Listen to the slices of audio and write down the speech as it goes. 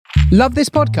Love this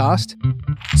podcast?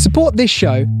 Support this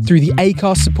show through the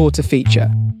Acast supporter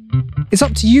feature. It's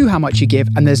up to you how much you give,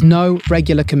 and there's no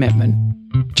regular commitment.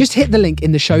 Just hit the link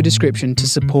in the show description to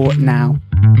support now.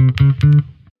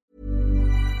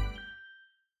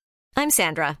 I'm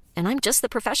Sandra, and I'm just the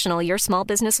professional your small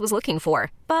business was looking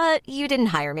for. But you didn't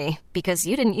hire me because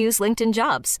you didn't use LinkedIn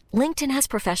Jobs. LinkedIn has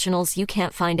professionals you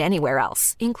can't find anywhere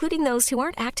else, including those who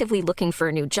aren't actively looking for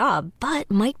a new job, but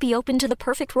might be open to the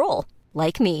perfect role,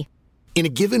 like me. In a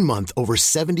given month, over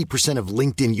 70% of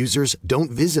LinkedIn users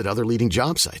don't visit other leading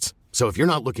job sites. So if you're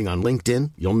not looking on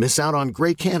LinkedIn, you'll miss out on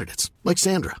great candidates like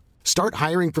Sandra. Start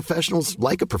hiring professionals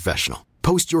like a professional.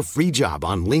 Post your free job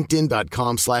on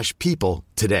linkedin.com/people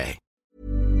today.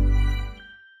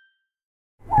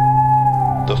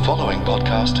 The following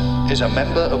podcast is a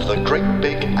member of the Great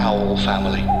Big Owl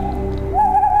family.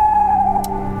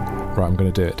 Right, I'm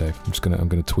going to do it, Dave. I'm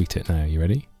going to tweet it now. You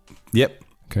ready? Yep.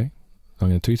 Okay. I'm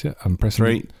going to tweet it. I'm pressing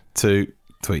 3, 2,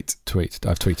 tweet. Tweet.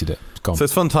 I've tweeted it. It's gone. So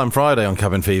it's Fun Time Friday on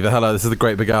Cabin Fever. Hello, this is the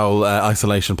Great Big Owl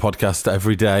Isolation Podcast.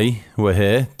 Every day we're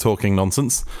here talking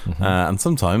nonsense and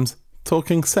sometimes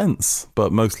talking sense,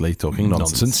 but mostly talking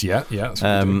nonsense. Yeah. That's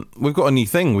what we've got a new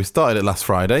thing. We started it last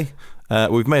Friday.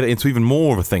 We've made it into even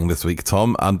more of a thing this week,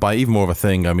 Tom. And by even more of a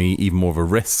thing, I mean even more of a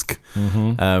risk.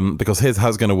 Because here's how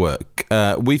it's going to work.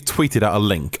 We've tweeted out a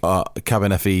link,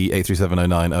 Cabin FE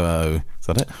 8370900. Is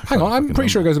that it? Hang on, I'm pretty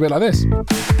sure it goes a bit like this.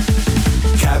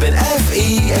 Cabin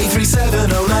FE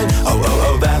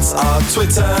 8370900. That's our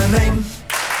Twitter name.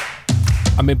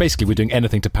 I mean, basically, we're doing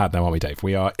anything to pad now, aren't we, Dave?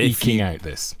 We are eking out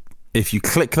this. If you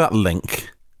click that link,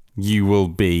 you will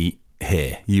be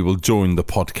here. You will join the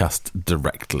podcast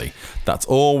directly. That's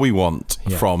all we want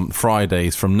from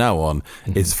Fridays from now on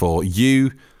is for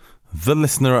you, the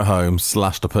listener at home /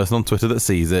 the person on Twitter that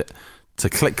sees it, to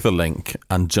click the link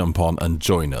and jump on and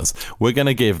join us. We're going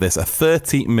to give this a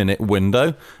 30-minute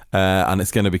window, and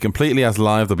it's going to be completely as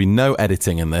live. There'll be no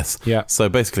editing in this. Yeah. So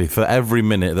basically, for every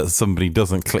minute that somebody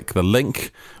doesn't click the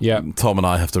link, Tom and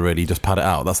I have to really just pad it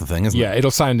out. That's the thing, isn't it? Yeah,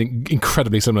 it'll sound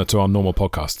incredibly similar to our normal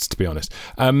podcasts, to be honest.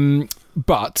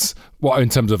 But what, in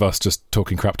terms of us just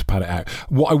talking crap to pad it out,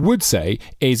 what I would say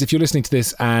is if you're listening to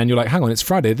this and you're like, hang on, it's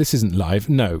Friday, this isn't live.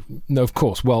 No, of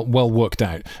course. Well worked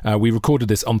out. We recorded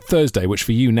this on Thursday, which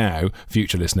for you now,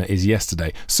 future listener, is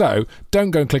yesterday. So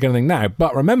don't go and click anything now.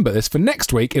 But remember this, for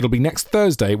next week, it'll be next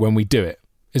Thursday when we do it.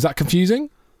 Is that confusing?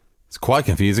 It's quite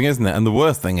confusing, isn't it? And the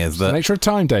worst thing is that... Nature of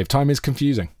time, Dave. Time is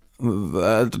confusing.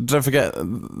 Don't forget,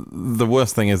 the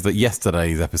worst thing is that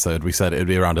yesterday's episode we said it would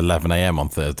be around 11 a.m. on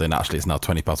Thursday, and actually it's now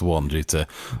 1 due to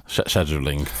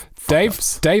scheduling.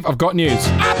 Dave, I've got news.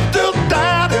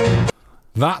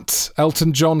 That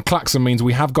Elton John klaxon means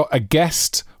we have got a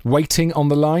guest waiting on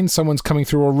the line. Someone's coming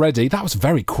through already. That was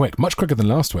very quick, much quicker than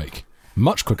last week.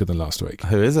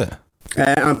 Who is it?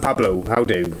 I'm Pablo. How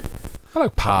do? Hello,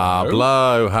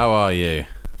 Pablo. How are you?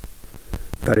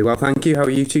 Very well, thank you. How are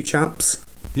you two chaps?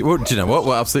 Well, do you know what?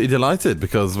 We're absolutely delighted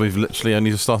because we've literally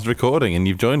only just started recording and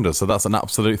you've joined us, so that's an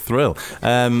absolute thrill.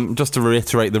 Just to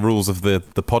reiterate the rules of the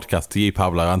podcast to you,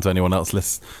 Pablo, and to anyone else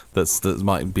that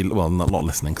might be, well, not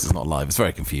listening because it's not live. It's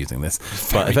very confusing, this.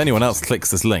 But if anyone else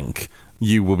clicks this link,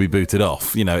 you will be booted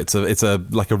off. You know, it's a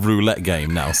like a roulette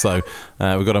game now. So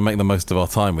we've got to make the most of our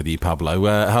time with you, Pablo.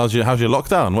 How's your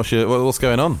lockdown? What's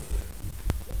going on?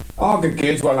 Oh,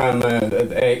 good. Well, I'm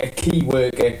a key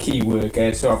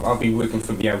worker, so I've been working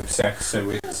from the outset, so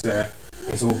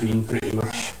it's all been pretty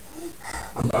much...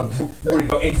 I'm worried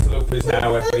about interlopers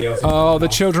now, everybody else... Oh, the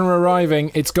children are arriving.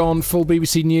 It's gone full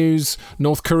BBC News,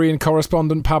 North Korean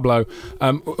correspondent Pablo.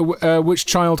 Which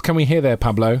child can we hear there,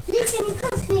 Pablo?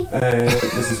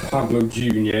 This is Pablo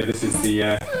Jr. This is the...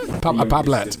 a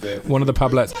Pablet. One of the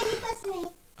Pablets.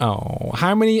 Oh,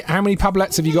 how many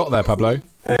Pablets have you got there, Pablo?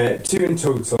 2 in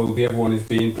total. The other one is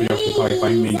being preoccupied by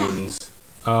Minions.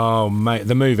 Oh, mate,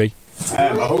 the movie. I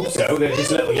hope so. They're just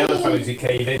little yellow fellows who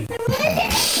cave in.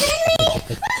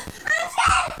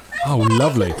 Oh,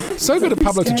 lovely. So good of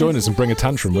Pablo to join us and bring a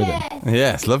tantrum with him.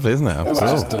 Yeah, it's lovely, isn't it? It's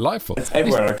just delightful.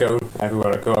 Everywhere I go,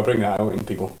 I bring that out in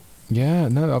people. Yeah,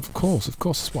 no, of course.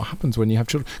 That's what happens when you have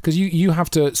children. Because you have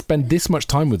to spend this much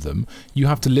time with them. You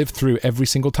have to live through every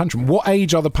single tantrum. What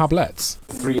age are the Pablets?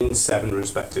 3 and 7,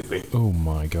 respectively. Oh,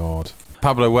 my God.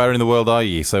 Pablo, where in the world are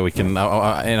you? So we can, in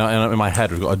my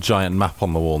head, we've got a giant map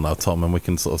on the wall now, Tom, and we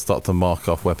can sort of start to mark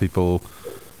off where people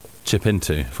chip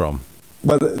into from.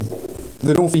 Well,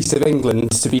 the northeast of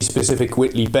England, to be specific,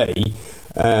 Whitley Bay,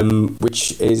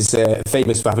 which is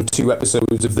famous for having 2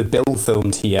 episodes of The Bill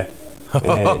filmed here.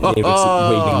 Near its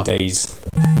waning days.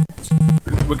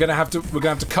 we're gonna have to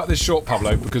cut this short,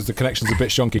 Pablo, because the connection's a bit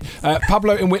shonky.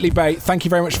 Pablo in Whitley Bay, thank you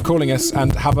very much for calling us,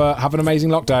 and have an amazing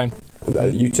lockdown.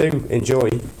 You too. Enjoy.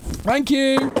 Thank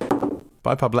you.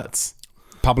 Bye, Pablets.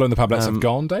 Pablo and the Pablets have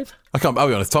gone, Dave? I'll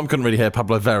be honest, Tom couldn't really hear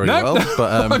Pablo very well.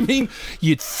 But I mean,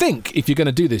 you'd think if you're going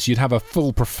to do this, you'd have a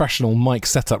full professional mic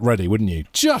setup ready, wouldn't you?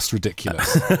 Just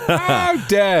ridiculous. How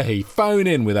dare he phone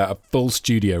in without a full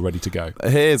studio ready to go?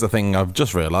 Here's the thing I've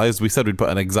just realised. We said we'd put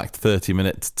an exact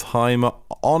 30-minute timer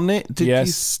on it. Did you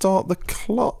start the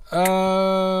clock?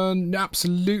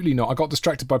 Absolutely not. I got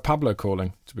distracted by Pablo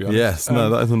calling, to be honest. Yes, no,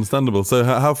 that is understandable. So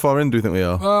how far in do you think we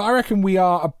are? I reckon we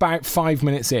are about 5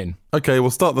 minutes in. Okay,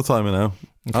 we'll start the timer now.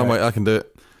 Okay. I can do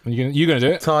it. You're going to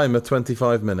do it? Timer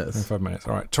 25 minutes. 25 minutes,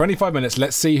 all right. 25 minutes,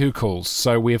 let's see who calls.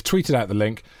 So we have tweeted out the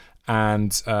link,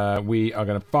 and we are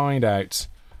going to find out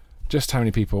just how many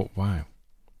people... Wow.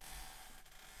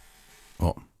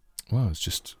 What? Well, it's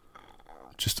just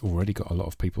already got a lot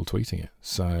of people tweeting it,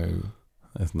 so...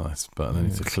 That's nice, but I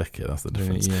need to click it. That's the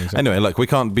difference. Yeah, exactly. Anyway, look, we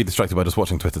can't be distracted by just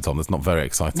watching Twitter, Tom. That's not very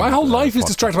exciting. My whole life is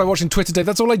distracted by watching Twitter, Dave.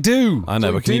 That's all I do. I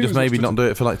know, but can you just maybe not do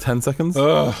it for like 10 seconds?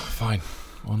 Fine.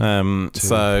 What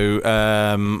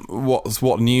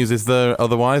news is there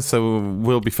otherwise? So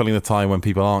we'll be filling the time when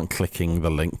people aren't clicking the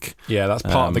link. Yeah, that's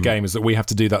part of the game, is that we have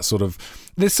to do that sort of...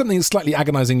 There's something slightly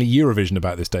agonisingly Eurovision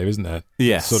about this, Dave, isn't there?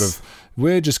 Yes. Sort of,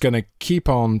 we're just going to keep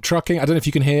on trucking. I don't know if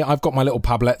you can hear, I've got my little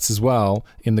Pablets as well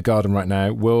in the garden right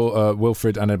now.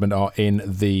 Wilfred and Edmund are in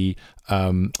the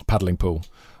paddling pool.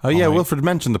 Oh, yeah, Wilfred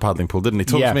mentioned the paddling pool, didn't he?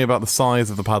 Talk to me about the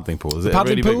size of the paddling pool. Is it a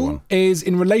really big one? The paddling pool is,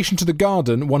 in relation to the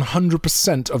garden,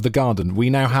 100% of the garden. We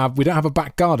don't have a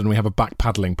back garden, we have a back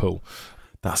paddling pool.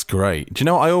 That's great. Do you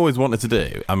know what I always wanted to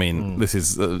do? I mean, this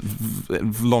is a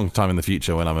long time in the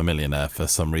future when I'm a millionaire for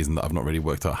some reason that I've not really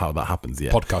worked out how that happens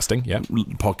yet. Podcasting, yeah.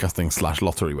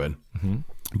 Podcasting/lottery win. Mm-hmm.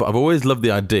 But I've always loved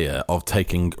the idea of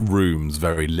taking rooms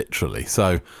very literally.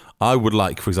 So I would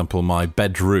like, for example, my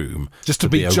bedroom just to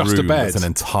be a just room a bed. that's an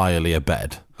entirely a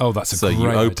bed. Oh, that's a so great you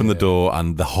open idea. the door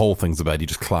and the whole thing's a bed. You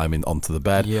just climb in onto the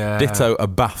bed. Yeah. Ditto a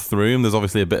bathroom. There's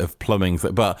obviously a bit of plumbing,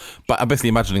 but I'm basically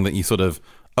imagining that you sort of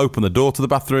open the door to the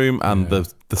bathroom and the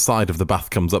side of the bath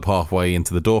comes up halfway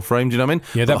into the door frame. Do you know what I mean?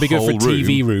 Yeah, that'd be good for a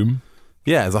TV room.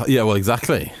 Yeah, well,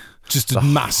 exactly. Just a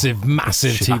massive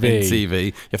TV.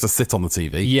 You have to sit on the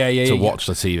TV to watch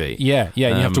the TV. Yeah, you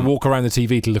have to walk around the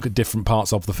TV to look at different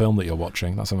parts of the film that you're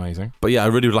watching. That's amazing. But yeah, I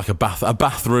really would like a bath. A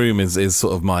bathroom is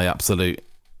sort of my absolute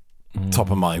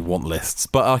top of my want lists.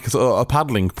 But like a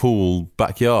paddling pool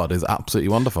backyard is absolutely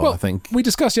wonderful, I think. We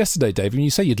discussed yesterday, Dave, and you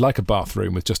say you'd like a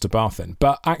bathroom with just a bath in.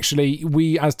 But actually,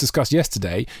 as discussed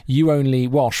yesterday, you only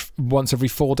wash once every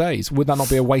 4 days. Would that not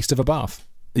be a waste of a bath?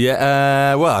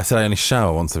 Yeah, well, I said I only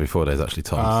shower once every 4 days, actually,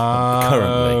 Tom.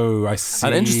 Currently. Oh, I see.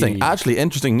 And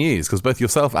interesting news, because both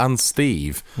yourself and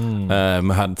Steve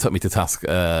took me to task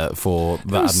for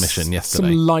that admission yesterday.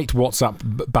 Some light WhatsApp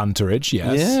banterage,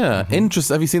 yes. Yeah,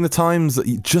 interesting. Have you seen the Times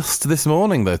just this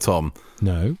morning, though, Tom?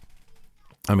 No.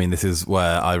 I mean, this is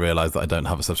where I realised that I don't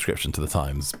have a subscription to the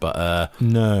Times, but a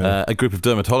group of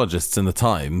dermatologists in the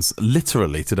Times,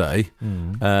 literally today,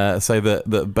 say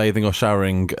that bathing or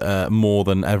showering more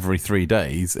than every 3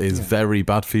 days is very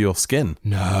bad for your skin.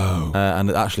 No, and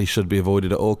it actually should be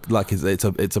avoided at all. Like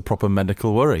it's a proper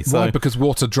medical worry. So, why? Because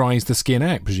water dries the skin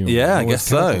out, presumably. Yeah, I guess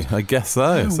so.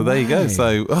 No so there you go.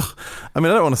 So, I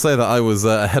mean, I don't want to say that I was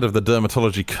ahead of the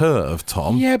dermatology curve,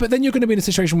 Tom. Yeah, but then you're going to be in a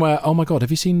situation where, oh my God, have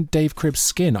you seen Dave Cribb's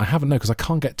skin? I haven't, because I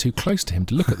can't get too close to him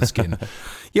to look at the skin.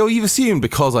 Yeah, well, you've assumed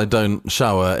because I don't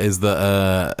shower is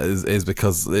that is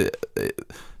because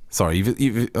sorry,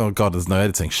 you've oh God, there's no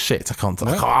editing. Shit, I can't.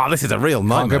 No. Oh, this is a real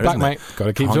nightmare. Can't go back, mate. Got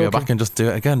to keep talking. Go back and just do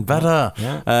it again. Better.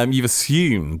 Yeah. You've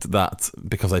assumed that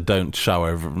because I don't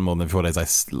shower more than 4 days,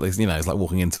 it's like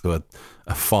walking into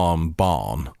a farm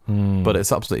barn, but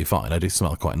it's absolutely fine. I do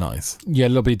smell quite nice. Yeah, a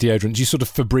little bit of deodorant. Do you sort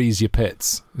of Febreze your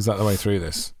pits? Is that the way through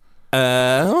this?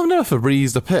 I've never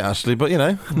Febrezed a pit, actually, but,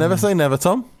 never say never,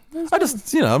 Tom. I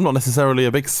just, I'm not necessarily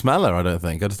a big smeller, I don't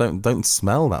think. I just don't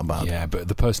smell that bad. Yeah, but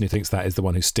the person who thinks that is the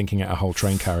one who's stinking out a whole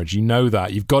train carriage. You know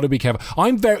that. You've got to be careful.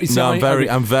 I'm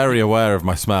very aware of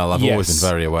my smell. I've always been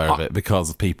very aware of it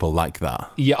because people like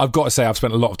that. Yeah, I've got to say, I've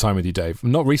spent a lot of time with you, Dave.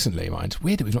 Not recently, mind.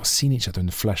 Weird that we've not seen each other in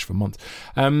the flesh for months.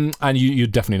 And you're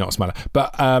definitely not a smeller.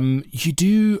 But you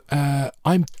do...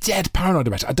 I'm dead paranoid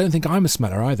about it. I don't think I'm a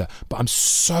smeller either, but I'm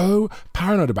so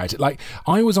paranoid about it. Like,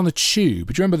 I was on the tube.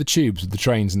 Do you remember the tubes with the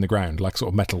trains in the ground, like sort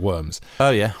of metal worms? Oh,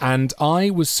 yeah. And I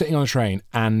was sitting on a train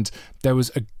and there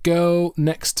was a girl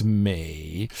next to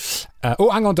me.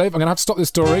 Hang on, Dave. I'm going to have to stop this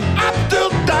story.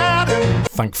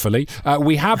 Thankfully.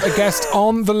 We have a guest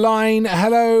on the line.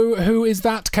 Hello, who is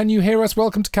that? Can you hear us?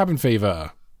 Welcome to Cabin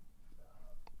Fever.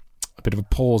 A bit of a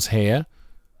pause here.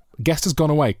 Guest has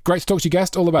gone away. Great to talk to you,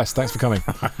 guest. All the best. Thanks for coming.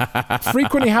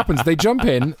 Frequently happens. They jump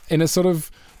in a sort of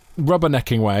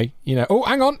rubbernecking way. You know. Oh,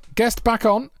 hang on. Guest back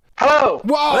on. Hello.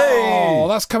 Whoa! Hey!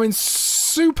 That's coming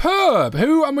superb.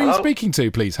 Who am I speaking to,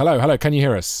 please? Hello. Can you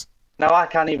hear us? No, I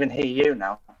can't even hear you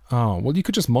now. Oh, well, you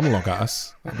could just monologue at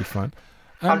us. That'd be fine.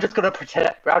 I'm just gonna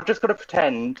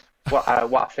pretend. What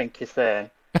I think you're saying.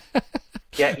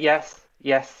 Yeah.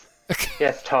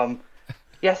 Yes, Tom.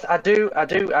 Yes, I do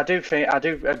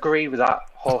agree with that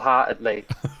wholeheartedly.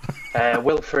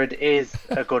 Wilfred is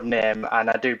a good name, and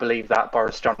I do believe that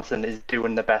Boris Johnson is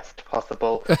doing the best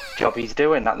possible job he's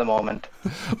doing at the moment.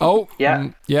 Oh, yeah,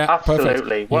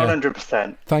 absolutely,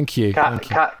 100%. Thank you.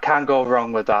 Can't go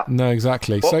wrong with that. No,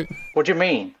 exactly. What do you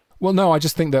mean? Well, no, I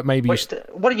just think that maybe.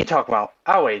 What are you talking about?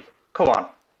 Howie, come on.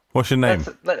 What's your name?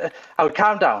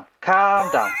 Calm down.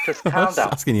 Just calm down.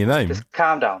 Asking your name. Just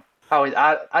calm down. Howie,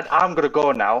 I'm going to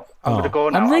go now. I'm going to go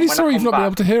now. I'm really sorry you've not been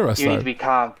able to hear us, You need to be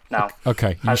calm now.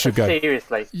 Okay, you should go.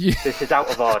 Seriously, this is out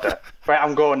of order. Right,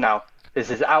 I'm going now. This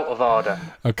is out of order.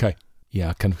 Okay.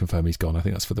 Yeah, I can confirm he's gone. I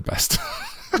think that's for the best.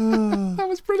 That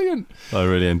was brilliant. I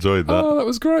really enjoyed that. Oh, that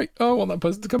was great. Oh, I want that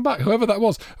person to come back, whoever that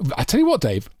was. I tell you what,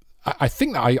 Dave, I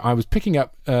think that I was picking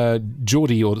up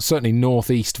Geordie or certainly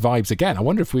northeast vibes again. I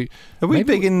wonder if we... Are we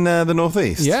big in the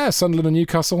northeast? Yeah, Sunderland and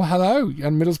Newcastle, hello.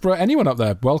 And Middlesbrough, anyone up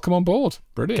there, welcome on board.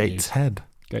 Brilliant.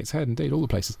 Gateshead, indeed, all the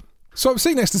places. So I'm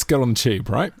sitting next to this girl on the tube,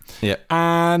 right? Yeah.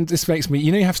 And this makes me...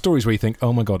 You know, you have stories where you think,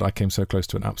 oh my God, I came so close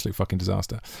to an absolute fucking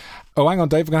disaster. Oh, hang on,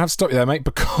 Dave, I'm going to have to stop you there, mate,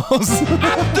 because...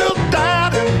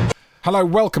 Hello,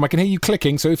 welcome. I can hear you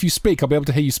clicking, so if you speak, I'll be able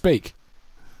to hear you speak.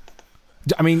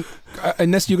 I mean,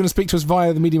 unless you're going to speak to us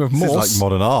via the medium of Morse. This is like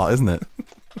modern art, isn't it?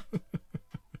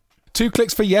 2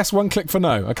 clicks for yes, 1 click for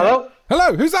no. Okay.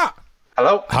 Hello, who's that?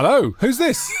 Hello, who's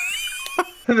this?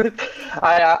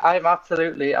 I'm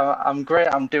absolutely. I'm great.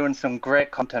 I'm doing some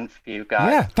great content for you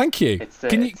guys. Yeah, thank you.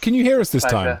 Can you hear us this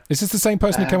time? Is this the same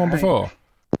person who came on before?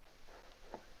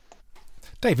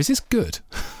 Dave, is this good?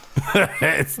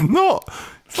 It's not.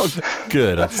 It's not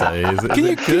good, I'd say. Is it? Can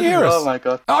you hear us? Oh my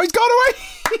God! Oh, he's gone away.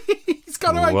 He's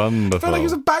gone away. Wonderful. I felt like he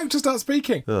was about to start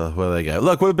speaking. Oh, well, there you go.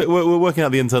 Look, we're working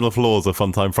out the internal flaws of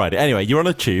Funtime Friday. Anyway, you're on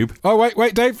a tube. Oh, wait,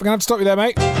 Dave. I'm going to have to stop you there,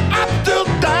 mate.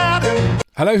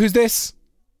 Hello, who's this?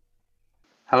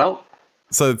 Hello.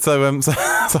 So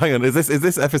hang on. Is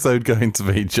this episode going to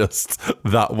be just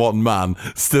that one man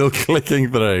still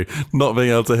clicking through, not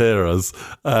being able to hear us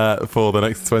for the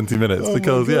next 20 minutes?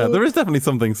 Because there is definitely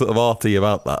something sort of arty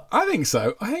about that. I think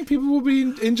so. I think people will be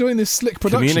enjoying this slick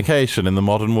production. Communication in the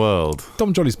modern world.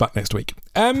 Dom Jolly's back next week.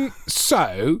 It was it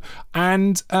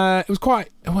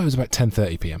was about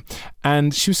 10:30 p.m.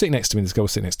 and she was sitting next to me. This girl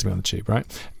was sitting next to me on the tube, right?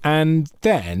 And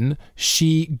then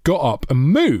she got up and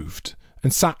moved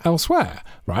and sat elsewhere,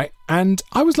 right? And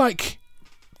I was like,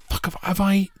 fuck,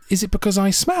 is it because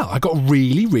I smell? I got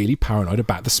really, really paranoid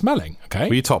about the smelling, okay?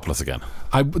 Were you topless again?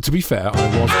 To be fair,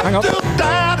 I was. Hang on.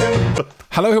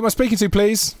 Hello, who am I speaking to,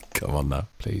 please? Come on now.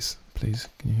 Please, can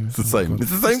you hear me? It's the same. It's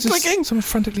the same clicking. Someone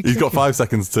frantically clicking. He's got 5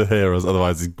 seconds to hear us,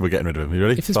 otherwise we're getting rid of him. You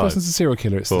ready? If this 5, person's a serial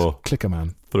killer, it's 4, the clicker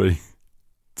man. 3,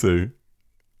 2,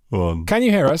 1. Can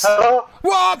you hear us? Hello?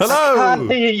 What? Hello? I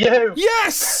can't hear you.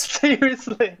 Yes!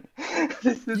 Seriously.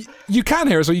 You can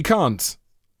hear us or you can't?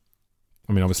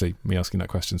 I mean, obviously, me asking that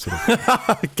question sort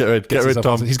of... Get rid,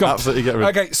 Tom. He's gone. Absolutely get rid.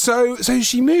 Okay, so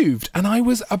she moved, and I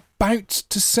was about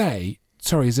to say,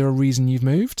 sorry, is there a reason you've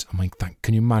moved? I'm like,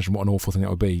 can you imagine what an awful thing that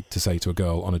would be to say to a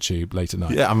girl on a tube late at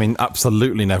night? Yeah, I mean,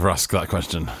 absolutely never ask that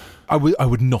question. I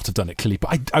would not have done it, clearly,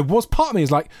 but I was, part of me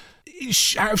is like,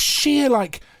 out of sheer,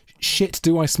 like... shit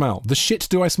do I smell? The shit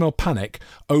do I smell panic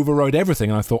overrode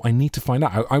everything, and I thought I need to find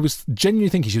out. I was genuinely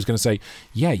thinking she was going to say,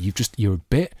 yeah,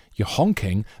 you're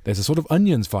honking, there's a sort of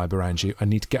Onions vibe around you, I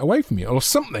need to get away from you, or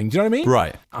something, do you know what I mean?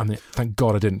 Right. I mean, thank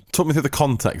God I didn't. Talk me through the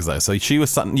context though. So she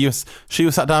was sat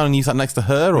down and you sat next to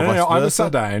her, or vice versa? I was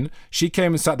sat down, she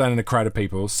came and sat down in a crowd of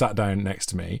people, sat down next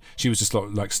to me, she was just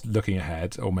like looking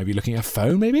ahead, or maybe looking at her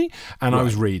phone maybe, and I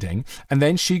was reading, and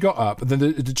then she got up, and then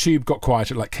the tube got quiet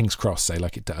at like King's Cross, say,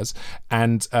 like it does,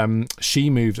 and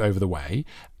she moved over the way.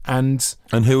 And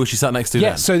who was she sat next to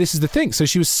then? So this is the thing. So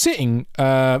she was sitting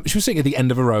at the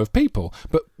end of a row of people,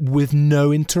 but with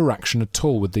no interaction at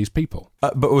all with these people.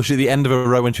 But was she at the end of a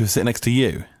row when she was sitting next to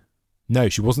you? No,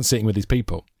 she wasn't sitting with these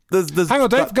people. Hang on,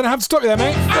 Dave. I'm going to have to stop you there,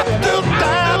 mate.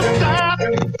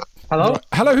 Hello?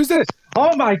 Hello, who's this?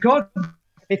 Oh my God,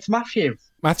 it's Matthew.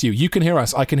 Matthew, you can hear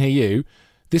us. I can hear you.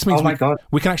 This means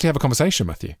we can actually have a conversation,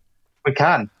 Matthew. We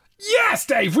can. Yes,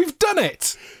 Dave, we've done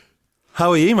it.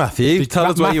 How are you, Matthew? Tell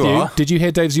us where you are. Did you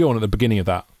hear Dave's yawn at the beginning of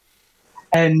that?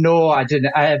 No, I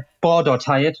didn't. Bored or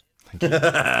tired?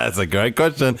 That's a great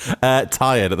question.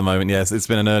 Tired at the moment, yes. It's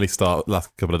been an early start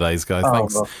last couple of days, guys.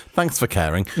 Thanks for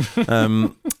caring.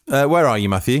 Where are you,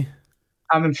 Matthew?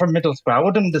 I'm from Middlesbrough. I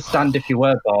would understand if you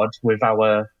were bored with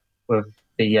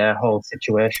the whole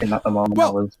situation at the moment.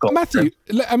 Well, Matthew,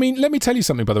 let me tell you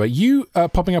something, by the way. You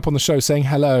popping up on the show saying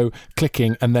hello,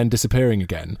 clicking, and then disappearing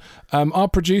again. Our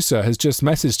producer has just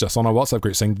messaged us on our WhatsApp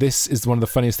group saying this is one of the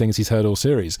funniest things he's heard all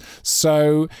series.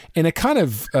 So, in a kind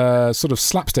of sort of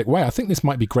slapstick way, I think this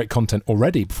might be great content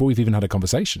already before we've even had a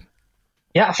conversation.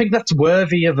 Yeah, I think that's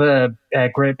worthy of a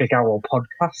Great Big Owl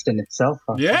podcast in itself.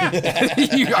 Yeah.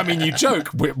 You joke.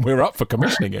 We're up for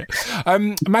commissioning it.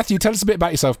 Matthew, tell us a bit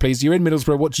about yourself, please. You're in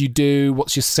Middlesbrough. What do you do?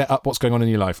 What's your setup? What's going on in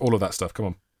your life? All of that stuff. Come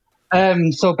on.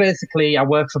 So basically, I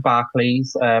work for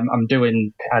Barclays. I do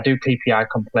PPI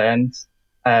complaints.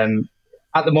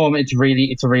 At the moment, it's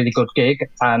a really good gig,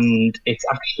 and it's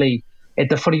actually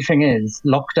the funny thing is,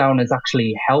 lockdown has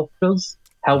actually helped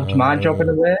my job in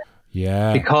a way.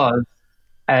 Yeah. Because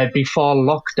before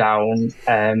lockdown,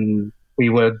 I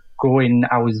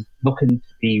was looking to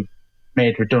be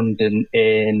made redundant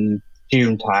in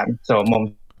June time, so a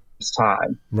month's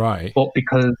time. Right. But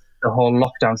because the whole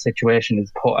lockdown situation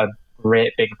has put a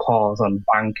great big pause on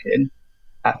banking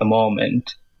at the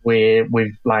moment,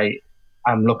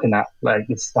 I'm looking at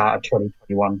the start of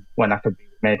 2021 when I could be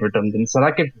made redundant. So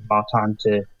that gives me more time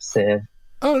to save.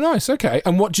 Oh, nice. Okay.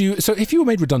 And so if you were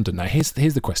made redundant now, here's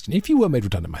the question. If you were made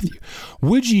redundant, Matthew,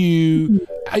 are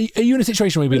you in a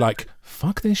situation where you'd be like,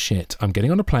 fuck this shit, I'm getting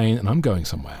on a plane and I'm going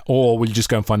somewhere? Or will you just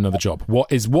go and find another job? What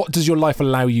does your life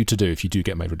allow you to do if you do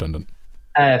get made redundant?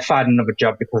 Find another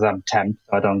job because I'm temp,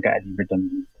 so I don't get any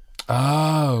redundancy.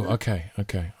 Oh, okay.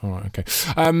 All right, okay.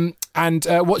 And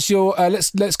what's your,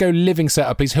 let's go living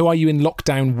setup, please. Who are you in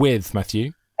lockdown with,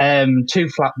 Matthew? Two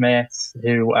flatmates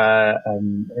who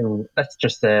let's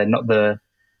just say not the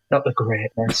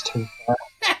greatness too far.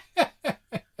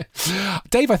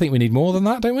 Dave, I think we need more than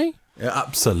that, don't we? Yeah,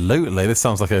 absolutely. This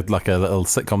sounds like a little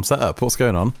sitcom setup. What's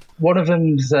going on? One of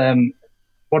them's is a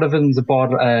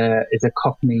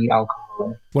Cockney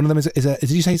alcoholic. One of them did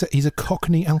you say he's a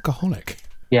Cockney alcoholic?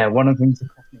 Yeah, one of them's a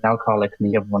Cockney alcoholic and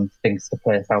the other one thinks the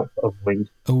place out of weed.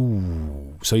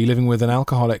 Oh, so you're living with an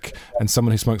alcoholic and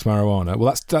someone who smokes marijuana.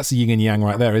 Well, that's a yin and yang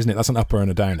right there, isn't it? That's an upper and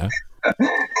a downer.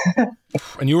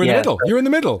 And you're in the middle. You're in the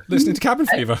middle, listening to Cabin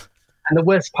Fever. And the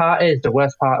worst part of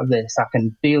this, I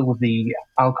can deal with the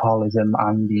alcoholism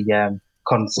and the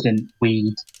constant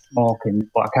weed smoking,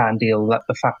 but I can't deal with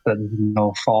the fact that there's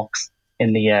no forks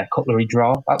in the cutlery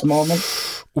drawer at the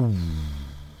moment. Ooh.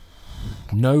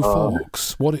 No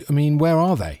forks. Where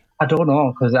are they? I don't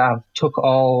know, because I've took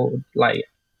all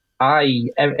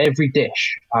every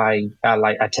dish I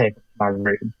take to my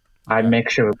room. I make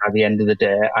sure by the end of the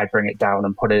day I bring it down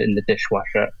and put it in the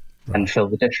dishwasher and fill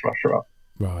the dishwasher up.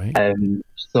 Right.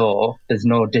 So there's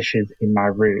no dishes in my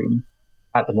room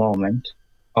at the moment,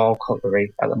 or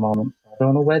cutlery at the moment. I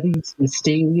don't know where these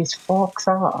mysterious forks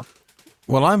are.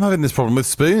 Well, I'm having this problem with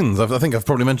spoons. I think I've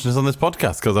probably mentioned this on this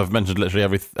podcast because I've mentioned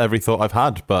literally every thought I've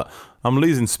had, but I'm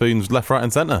losing spoons left, right,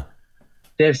 and centre.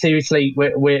 Dave, seriously,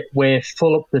 we're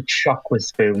full up the chock with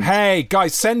spoons. Hey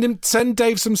guys, send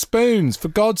Dave some spoons for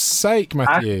God's sake,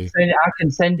 Matthew. I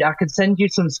can send you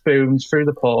some spoons through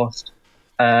the post,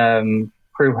 through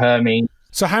Hermes.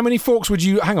 So how many forks would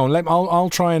you... Hang on, I'll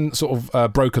try and sort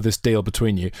of broker this deal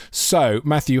between you. So,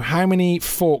 Matthew, how many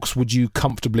forks would you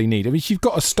comfortably need? I mean, if you've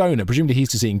got a stoner, presumably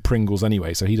he's just eating Pringles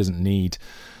anyway, so he doesn't need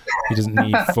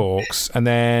forks. And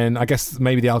then I guess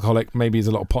maybe the alcoholic, maybe there's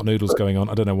a lot of pot noodles going on.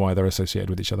 I don't know why they're associated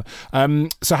with each other.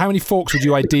 So how many forks would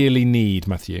you ideally need,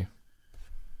 Matthew?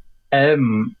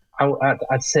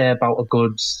 I'd say about a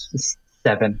good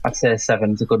 7. I'd say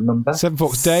 7's a good number. 7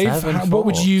 forks. Dave, what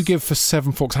would you give for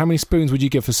 7 forks? How many spoons would you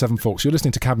give for 7 forks? You're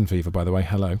listening to Cabin Fever, by the way.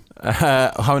 Hello.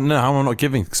 I'm not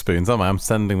giving spoons, am I? I'm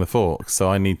sending the forks.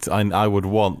 So I would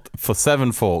want, for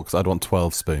 7 forks, I'd want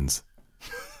 12 spoons.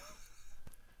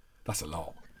 That's a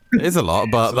lot. It is a lot,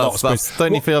 but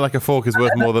don't you feel like a fork is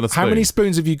worth more than a spoon? How many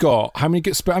spoons have you got? How many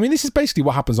spoons? I mean, this is basically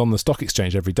what happens on the stock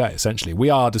exchange every day, essentially.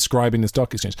 We are describing the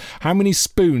stock exchange. How many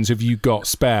spoons have you got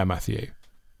spare, Matthew?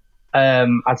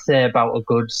 I'd say about a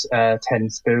good 10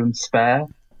 spoons spare.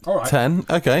 All right. 10?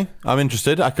 Okay. I'm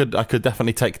interested. I could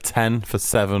definitely take 10 for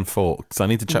 7 forks. I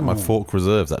need to check my fork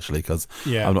reserves, actually, because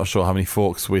I'm not sure how many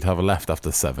forks we'd have left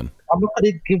after 7. I'm not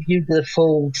going to give you the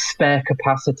full spare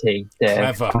capacity,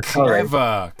 Dave.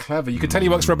 Clever. You could tell he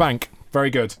works for a bank. Very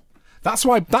good. That's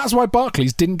why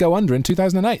Barclays didn't go under in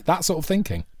 2008. That sort of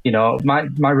thinking.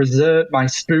 my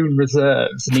spoon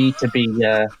reserves need to be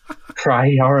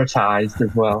prioritised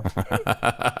as well.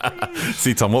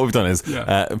 See, Tom, what we've done is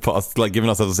put us, given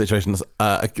ourselves a situation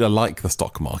like the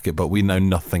stock market, but we know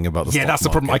nothing about the stock market. Yeah, that's the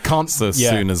problem. I can't. So as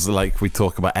soon as we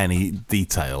talk about any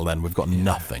detail, then we've got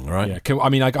nothing, right? Yeah.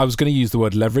 I was going to use the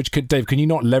word leverage. Dave, can you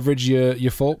not leverage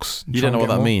your forks? You don't know what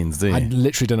that means, do you? I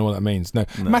literally don't know what that means. No.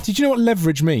 Matthew, do you know what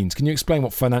leverage means? Can you explain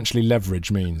what financially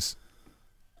leverage means?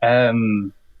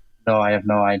 No, I have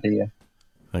no idea.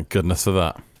 Thank goodness for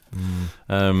that.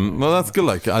 Well, that's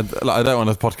good. I don't want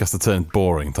a podcast to turn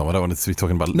boring, Tom. I don't want it to be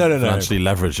talking about financially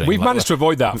leveraging. We've managed to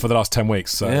avoid that for the last 10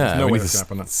 weeks, so there's no way this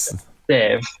can happen.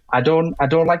 Dave, I don't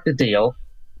like the deal.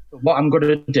 What I'm going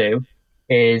to do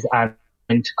is I'm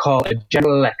going to call a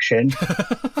general election,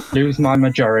 lose my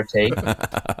majority,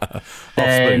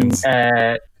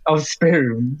 of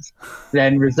spoons,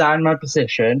 then resign my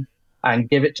position and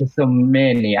give it to some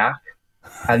maniac.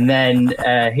 And then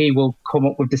he will come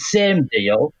up with the same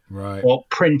deal, or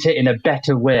print it in a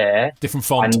better way, different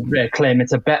font, and claim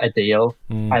it's a better deal.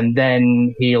 And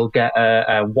then he'll get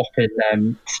a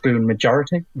whopping spoon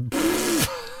majority.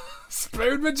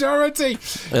 Spoon majority.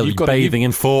 He'll be bathing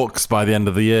in forks by the end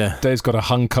of the year. Dave's got a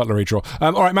hung cutlery drawer.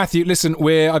 All right, Matthew, listen,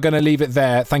 we are going to leave it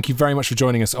there. Thank you very much for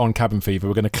joining us on Cabin Fever.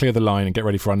 We're going to clear the line and get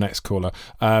ready for our next caller.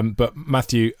 But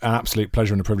Matthew, an absolute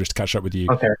pleasure and a privilege to catch up with you.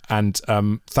 Okay. And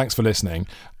thanks for listening.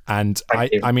 And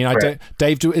Thank you.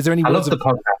 Dave, is there any words of the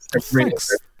podcast? It's really good.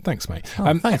 Thanks, mate.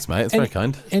 Thanks, mate. It's very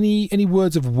kind. Any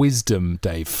words of wisdom,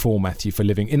 Dave, for Matthew for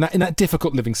living in that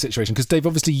difficult living situation? Because Dave,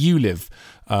 obviously, you live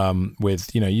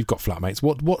with you've got flatmates.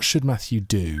 What should Matthew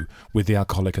do with the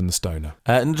alcoholic and the stoner?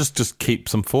 And just keep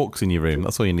some forks in your room.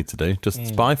 That's all you need to do.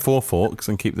 Just buy 4 forks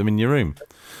and keep them in your room.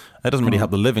 It doesn't really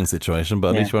help the living situation,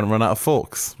 but at least you won't run out of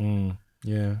forks.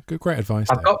 Yeah, great advice.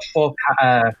 I've got 4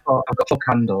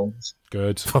 candles.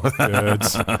 Good.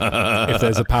 If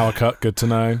there's a power cut, good to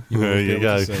know. There you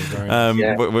go.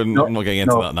 We're not getting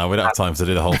into that now. We don't have time to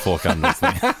do the whole 4 candles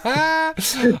thing.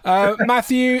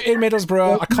 Matthew in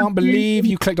Middlesbrough, I can't believe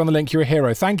you clicked on the link. You're a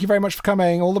hero. Thank you very much for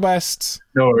coming. All the best.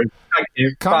 No worries. Thank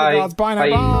you. Bye. Regards. Bye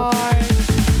now. Bye.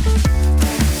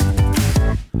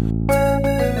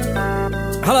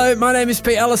 Hello, my name is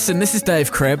Pete Ellison. This is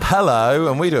Dave Cribb. Hello,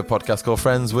 and we do a podcast called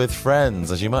Friends with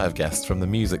Friends, as you might have guessed from the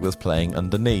music that's playing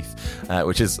underneath,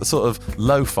 which is a sort of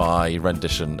lo-fi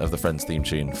rendition of the Friends theme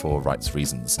tune for rights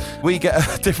reasons. We get a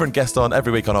different guest on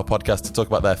every week on our podcast to talk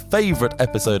about their favourite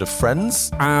episode of Friends.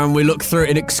 And we look through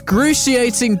it in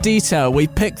excruciating detail. We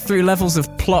pick through levels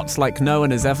of plots like no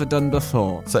one has ever done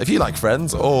before. So if you like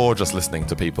Friends, or just listening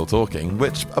to people talking,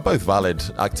 which are both valid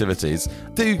activities,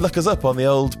 do look us up on the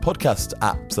old podcast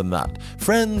apps and that.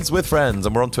 Friends with Friends,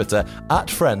 and we're on Twitter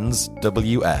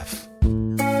 @FriendsWF.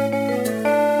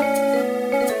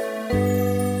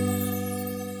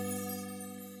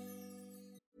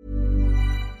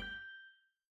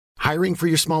 Hiring for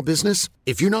your small business?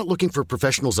 If you're not looking for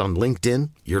professionals on LinkedIn,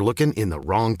 you're looking in the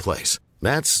wrong place.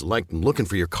 That's like looking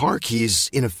for your car keys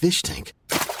in a fish tank.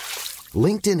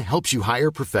 LinkedIn helps you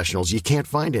hire professionals you can't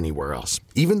find anywhere else,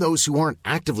 even those who aren't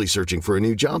actively searching for a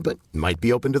new job but might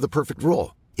be open to the perfect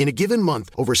role. In a given month,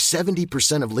 over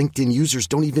 70% of LinkedIn users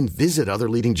don't even visit other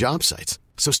leading job sites.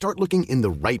 So start looking in the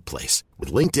right place.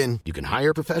 With LinkedIn, you can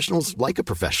hire professionals like a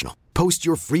professional. Post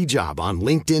your free job on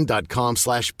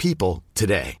linkedin.com/people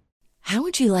today. How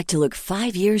would you like to look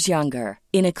 5 years younger?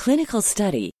 In a clinical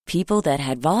study, people that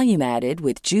had volume added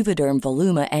with Juvederm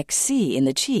Voluma XC in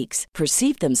the cheeks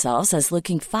perceived themselves as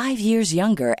looking 5 years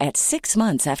younger at 6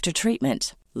 months after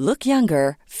treatment. Look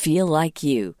younger, feel like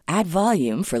you. Add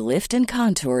volume for lift and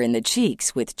contour in the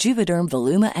cheeks with Juvederm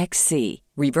Voluma XC.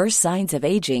 Reverse signs of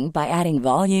aging by adding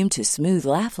volume to smooth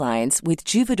laugh lines with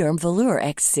Juvederm Volure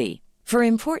XC. For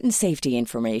important safety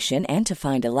information and to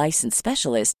find a licensed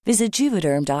specialist, visit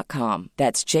Juvederm.com.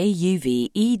 That's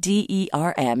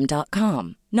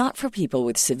JUVEDERM.com. Not for people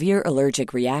with severe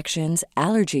allergic reactions,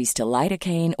 allergies to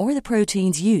lidocaine, or the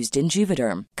proteins used in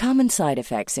Juvederm. Common side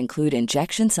effects include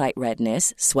injection site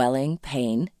redness, swelling,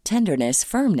 pain, tenderness,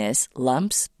 firmness,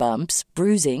 lumps, bumps,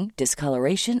 bruising,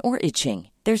 discoloration, or itching.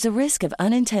 There's a risk of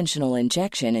unintentional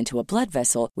injection into a blood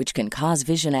vessel, which can cause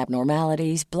vision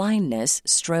abnormalities, blindness,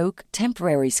 stroke,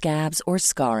 temporary scabs, or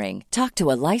scarring. Talk to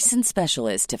a licensed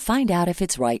specialist to find out if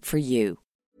it's right for you.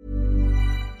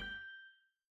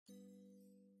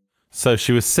 So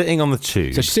she was sitting on the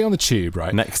tube. So she's sitting on the tube,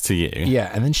 right? Next to you. Yeah,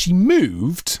 and then she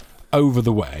moved over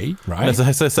the way, right? So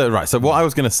what I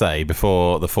was going to say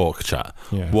before the fork chat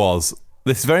was,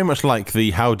 this is very much like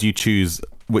the how do you choose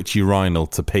which urinal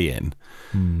to pee in.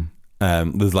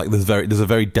 there's a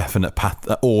very definite path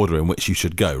order in which you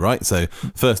should go, right? So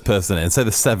first person in, say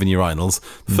there's 7 urinals,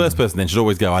 the first person in should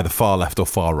always go either far left or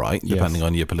far right, depending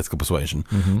on your political persuasion.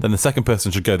 Then the second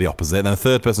person should go the opposite, then the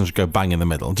third person should go bang in the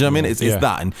middle. Do you know what I mean? It's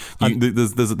that, and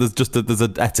there's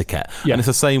an etiquette, and it's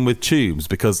the same with tubes,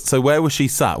 because so where was she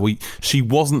sat? She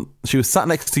was sat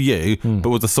next to you, but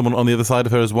was there someone on the other side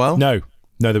of her as well? No,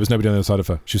 there was nobody on the other side of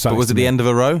her. She was sat. But was it the end of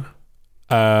a row?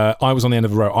 I was on the end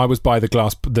of a row. I was by the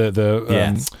glass,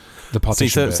 the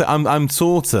partition. So I'm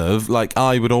sort of like,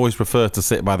 I would always prefer to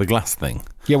sit by the glass thing.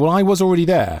 Yeah, well, I was already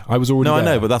there. No, I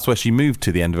know, but that's where she moved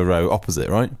to, the end of a row opposite,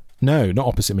 right? No, not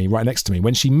opposite me, right next to me.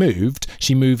 When she moved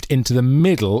into the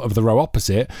middle of the row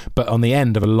opposite, but on the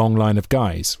end of a long line of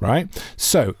guys, right?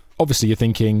 So obviously you're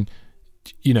thinking,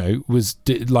 you know, was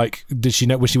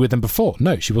she with them before?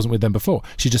 No, she wasn't with them before.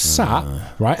 She just sat,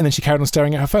 right, and then she carried on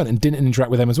staring at her phone and didn't interact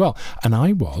with them as well. And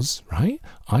I was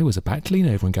about to lean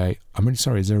over and go, I'm really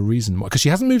sorry, is there a reason why? Because she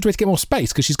hasn't moved away to get more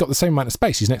space, because she's got the same amount of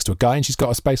space. She's next to a guy and she's got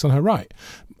a space on her right,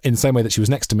 in the same way that she was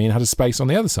next to me and had a space on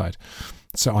the other side.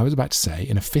 So I was about to say,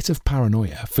 in a fit of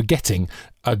paranoia, forgetting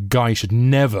a guy should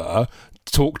never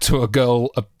talk to a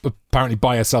girl apparently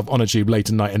by herself on a tube late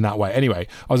at night in that way. Anyway,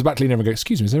 I was about to lean over and go,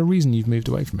 excuse me, is there a reason you've moved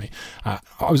away from me? I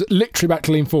was literally about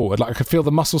to lean forward, like I could feel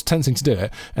the muscles tensing to do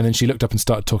it, and then she looked up and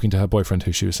started talking to her boyfriend,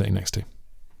 who she was sitting next to.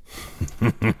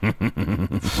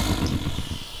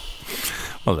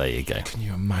 Well, there you go. Can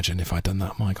you imagine if I'd done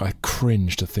that, Mike? I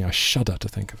cringe to think, I shudder to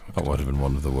think of it. That would have been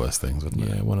one of the worst things, wouldn't it?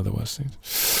 Yeah, one of the worst things.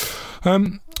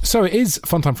 So it is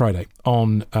Funtime Friday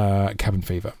on Cabin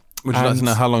Fever. Would you like to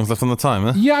know how long's left on the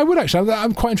timer? Yeah, I would actually.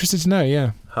 I'm quite interested to know,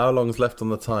 yeah. How long's left on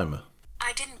the timer?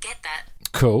 I didn't get that.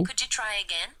 Cool. Could you try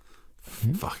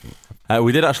again? Fucking.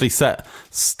 We did actually set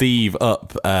Steve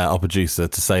up, our producer,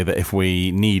 to say that if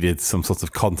we needed some sort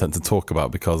of content to talk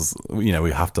about, because, you know,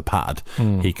 we have to pad,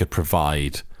 he could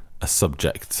provide a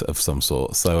subject of some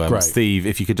sort. So, Steve,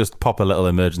 if you could just pop a little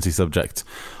emergency subject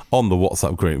on the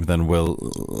WhatsApp group, then we'll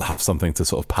have something to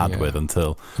sort of pad with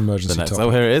until emergency the next. topic. Oh,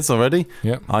 here it is already.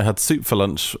 Yep. I had soup for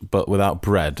lunch, but without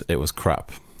bread. It was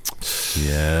crap.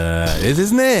 Yeah, it is,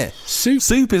 isn't it?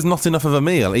 Soup is not enough of a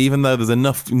meal, even though there's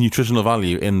enough nutritional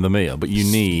value in the meal. But you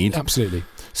need absolutely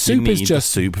soup is just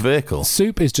soup vehicle.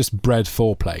 Soup is just bread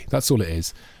foreplay. That's all it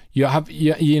is. You're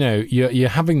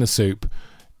having the soup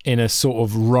in a sort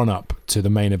of run up to the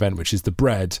main event, which is the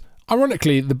bread.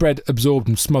 Ironically, the bread absorbed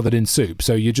and smothered in soup,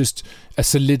 so you're just a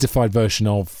solidified version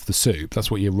of the soup.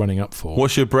 That's what you're running up for.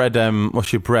 What's your bread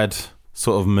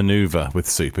sort of manoeuvre with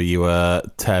soup? Are you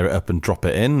tear it up and drop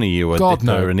it in? Are you a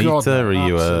dipper and eater? Are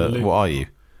you what are you?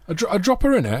 A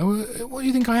dropper in it? What do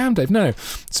you think I am, Dave? No.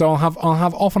 So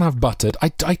I'll often have buttered.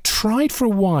 I tried for a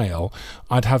while.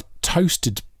 I'd have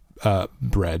toasted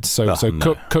bread,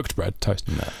 cooked bread, toast,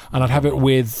 and I'd have it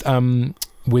with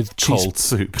cheese, cold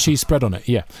soup, cheese spread on it.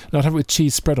 Yeah, and I'd have it with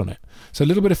cheese spread on it. So a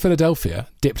little bit of Philadelphia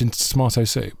dipped into tomato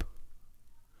soup.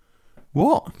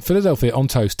 What? Philadelphia on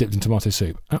toast dipped in tomato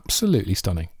soup. Absolutely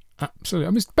stunning. Absolutely. I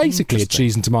mean, it's basically a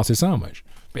cheese and tomato sandwich.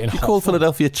 You call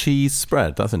Philadelphia cheese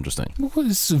spread? That's interesting. Well,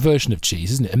 it's a version of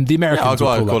cheese, isn't it? And the Americans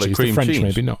will call it cheese. The French cheese.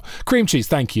 Maybe not. Cream cheese,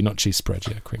 thank you, not cheese spread.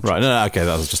 Yeah, cream cheese. Right, no, okay,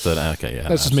 that was just okay, yeah.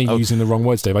 That's just me using the wrong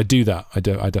words, Dave. I do that. I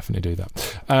definitely do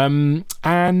that.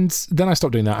 And then I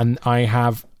stopped doing that, and I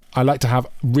like to have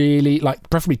really,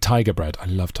 preferably tiger bread. I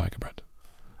love tiger bread.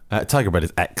 Tiger bread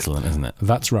is excellent, isn't it?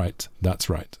 That's right.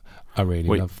 I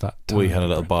really love that. We had a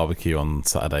little barbecue on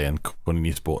Saturday, and Courtney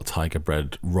used to brought tiger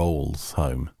bread rolls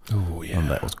home. Oh yeah, and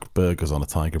that was burgers on a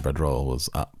tiger bread roll was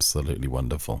absolutely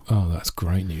wonderful. Oh, that's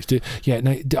great news.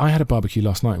 I had a barbecue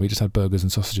last night. We just had burgers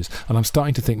and sausages, and I'm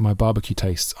starting to think my barbecue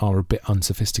tastes are a bit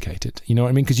unsophisticated. You know what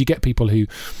I mean? Because you get people who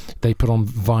they put on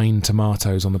vine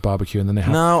tomatoes on the barbecue, and then they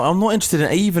have. No, I'm not interested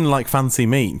in even like fancy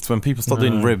meats. When people start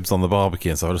doing ribs on the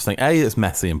barbecue and stuff, I just think it's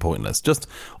messy and pointless. Just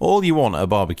all you want at a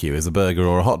barbecue is a burger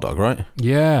or a hot dog, right?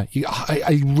 Yeah,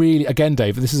 I really, again,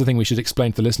 Dave, this is the thing we should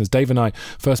explain to the listeners. Dave and I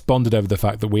first bonded over the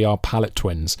fact that we are palate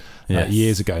twins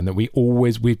years ago, and that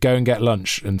we'd go and get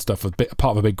lunch and stuff with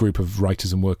part of a big group of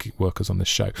writers and workers on this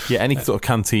show. Yeah, any sort of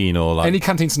canteen or any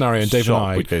canteen scenario, and Dave and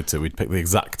I we'd go to, we'd pick the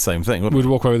exact same thing. We'd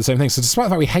walk away with the same thing. So despite the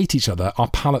fact we hate each other, our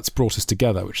palates brought us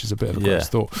together, which is a bit of a gross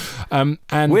thought. And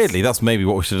weirdly, that's maybe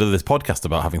what we should do this podcast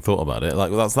about, having thought about it.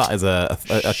 Like that is a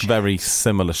very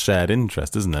similar shared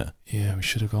interest, isn't it? Yeah, we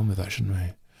should have gone with that, shouldn't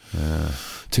we? Yeah.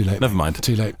 Too late. Never mind.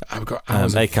 Too late. I've got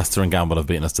hours. Acaster and Gamble have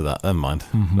beaten us to that. Never mind.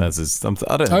 Mm-hmm.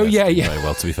 I don't know very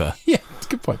well, to be fair. Yeah.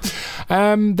 Good point.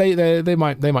 They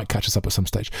might catch us up at some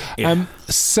stage. Yeah.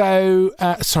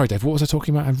 Sorry, Dave. What was I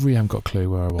talking about? I really haven't got a clue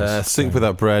where I was. Soup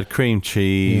without bread, cream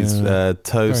cheese,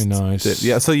 toast. Very nice.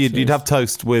 Yeah. So you'd have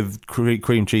toast with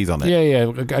cream chease on it. Yeah.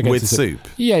 With soup.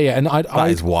 Yeah. And that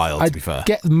is wild. To be fair,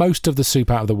 get most of the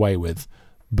soup out of the way with.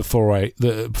 Before I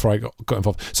got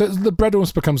involved, so the bread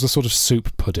almost becomes a sort of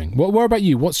soup pudding. What about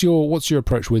you? What's your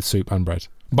approach with soup and bread?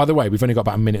 By the way, we've only got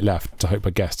about a minute left to hope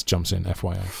a guest jumps in.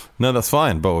 FYI. No, that's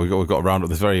fine. But we've got to round up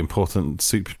this very important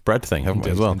soup bread thing, haven't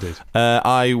we? As well. Indeed.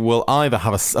 I will either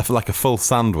have a full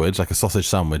sandwich, like a sausage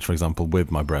sandwich, for example,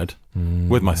 with my bread,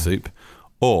 with my soup,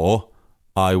 or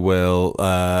I will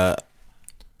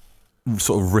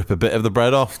sort of rip a bit of the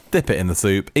bread off, dip it in the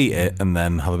soup, eat it, and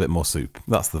then have a bit more soup.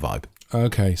 That's the vibe.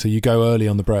 Okay, so you go early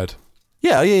on the bread.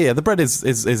 Yeah. The bread is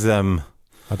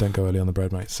I don't go early on the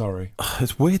bread, mate. Sorry.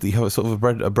 It's weird that you have sort of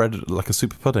a bread like a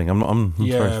soup pudding. I'm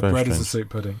very bread strange. is a soup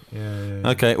pudding.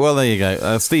 Yeah. Okay, well there you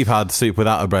go. Steve had soup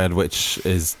without a bread, which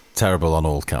is terrible on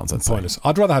all counts. Pointless.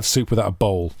 I'd rather have soup without a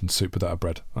bowl than soup without a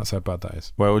bread. That's how bad that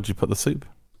is. Where would you put the soup?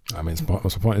 I mean,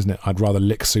 what's the point, isn't it? I'd rather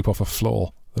lick soup off a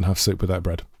floor than have soup without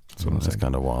bread. That's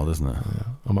kind of wild, isn't it? Yeah,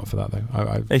 I'm up for that though.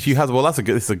 If you had,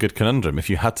 this is a good conundrum. If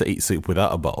you had to eat soup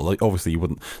without a bowl, like obviously you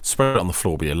wouldn't spread it on the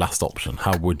floor. Be your last option.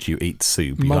 How would you eat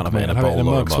soup? You can't have it in a bowl or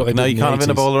a mug. No, you can't have it in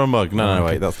a bowl or a mug. No,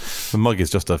 wait. The mug is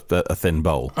just a thin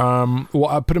bowl.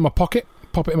 What I put in my pocket?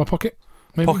 Pop it in my pocket.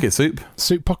 Maybe? Pocket soup.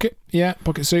 Soup pocket. Yeah,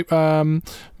 pocket soup.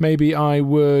 Maybe I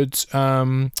would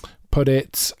put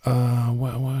it.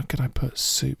 Where could I put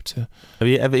soup to? Have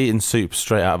you ever eaten soup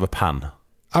straight out of a pan?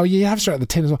 Oh, yeah, you have straight out of the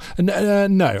tin as well.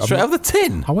 No. Straight out of the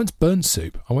tin? I once burned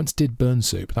soup. Burn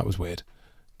soup. That was weird.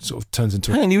 Sort of turns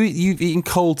into... Hang on, you've eaten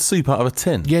cold soup out of a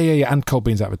tin? Yeah. And cold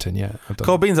beans out of a tin, yeah.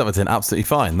 Cold beans out of a tin, absolutely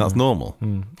fine. That's normal.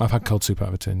 I've had cold soup out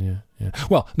of a tin, yeah.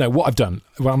 Well, no, what I've done,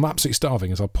 when I'm absolutely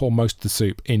starving, is I'll pour most of the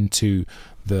soup into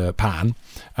the pan,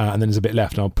 and then there's a bit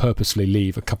left, and I'll purposefully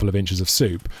leave a couple of inches of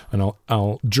soup, and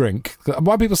I'll drink.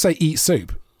 Why people say eat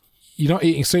soup? You're not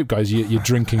eating soup, guys. You're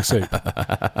drinking soup. All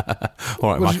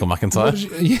right, Michael McIntyre. It's a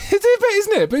bit,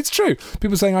 isn't it? But it's true.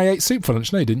 People saying I ate soup for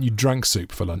lunch. No, you didn't. You drank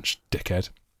soup for lunch, dickhead.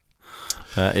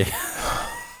 Yeah.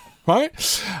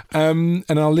 Right. And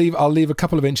I'll leave a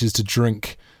couple of inches to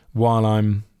drink while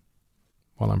I'm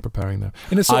preparing them.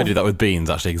 I do that with beans,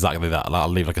 actually, exactly that. I'll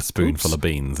leave like a spoonful of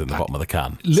beans in the bottom of the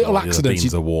can. Little accidents. The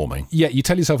beans are warming. Yeah, you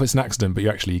tell yourself it's an accident, but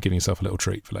you're giving yourself a little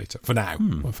treat for later. For now,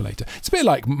 or for later. It's a bit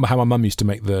like how my mum used to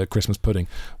make the Christmas pudding.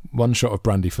 1 shot of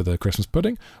brandy for the Christmas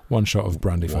pudding, 1 shot of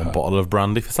brandy for her. 1 bottle of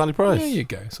brandy for Sally Price. There you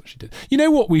go. That's what she did. You know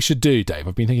what we should do, Dave?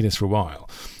 I've been thinking this for a while.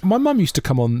 My mum used to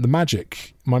come on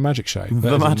my magic show.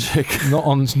 The Magic. Not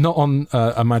on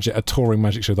a touring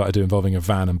magic show that I do involving a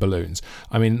van and balloons.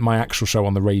 I mean, my actual show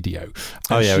on the radio.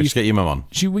 We should get your mum on.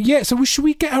 So should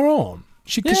we get her on?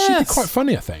 Because she'd be quite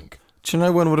funny, I think. Do you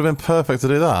know when would have been perfect to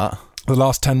do that? The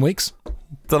last 10 weeks?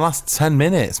 The last 10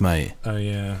 minutes, mate. Oh,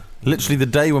 yeah. Literally the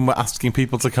day when we're asking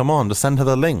people to come on, to send her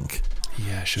the link.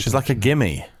 Yeah, she's like a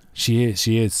gimme. She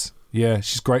is. Yeah,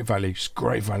 she's great value.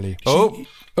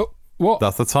 What?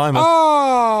 That's the timer.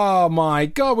 Oh, my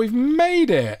God, we've made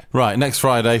it. Right, next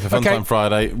Friday, for Funtime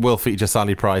Friday, we'll feature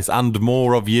Sally Price and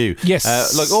more of you.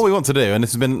 Yes. Look, all we want to do, and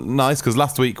this has been nice, because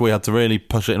last week we had to really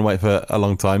push it and wait for a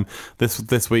long time.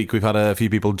 This week we've had a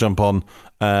few people jump on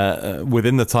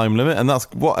within the time limit, and that's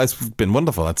what has been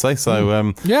wonderful, I'd say.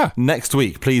 So, next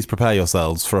week, please prepare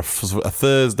yourselves for a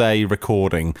Thursday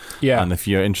recording. Yeah. And if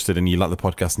you're interested and you like the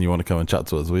podcast and you want to come and chat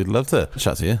to us, we'd love to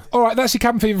chat to you. All right, that's your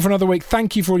Cabin Fever for another week.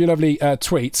 Thank you for all your lovely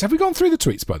tweets. Have we gone through the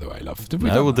tweets, by the way, love?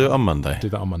 We'll do it on Monday. Do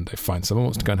that on Monday. Fine. Someone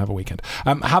wants to go and have a weekend.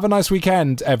 Have a nice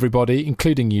weekend, everybody,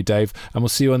 including you, Dave, and we'll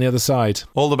see you on the other side.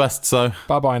 All the best, so.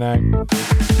 Bye-bye now.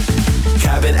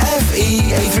 Cabin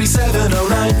FE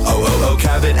 83709. Oh,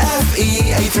 Cabin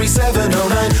FE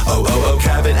 83709. Oh,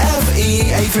 Cabin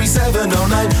FE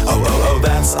 83709. Oh,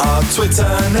 that's our Twitter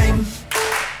name.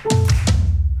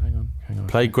 Hang on.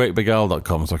 Play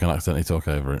greatbigowl.com so I can accidentally talk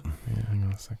over it. Yeah, hang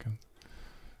on a second.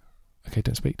 Okay,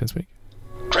 don't speak.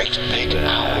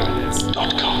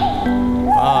 greatbigowl.com.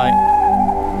 Bye.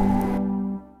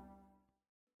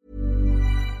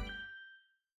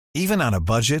 Even on a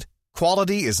budget,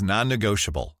 quality is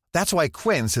non-negotiable. That's why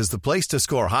Quince is the place to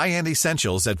score high-end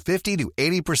essentials at 50 to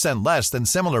 80% less than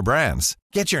similar brands.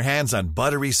 Get your hands on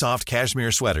buttery soft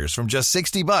cashmere sweaters from just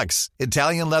 $60,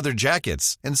 Italian leather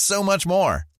jackets, and so much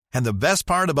more. And the best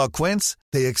part about Quince,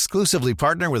 they exclusively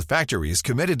partner with factories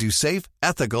committed to safe,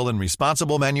 ethical, and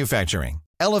responsible manufacturing.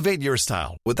 Elevate your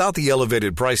style without the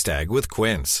elevated price tag with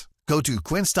Quince. Go to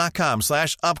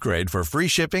quince.com/upgrade for free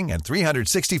shipping and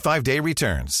 365-day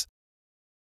returns.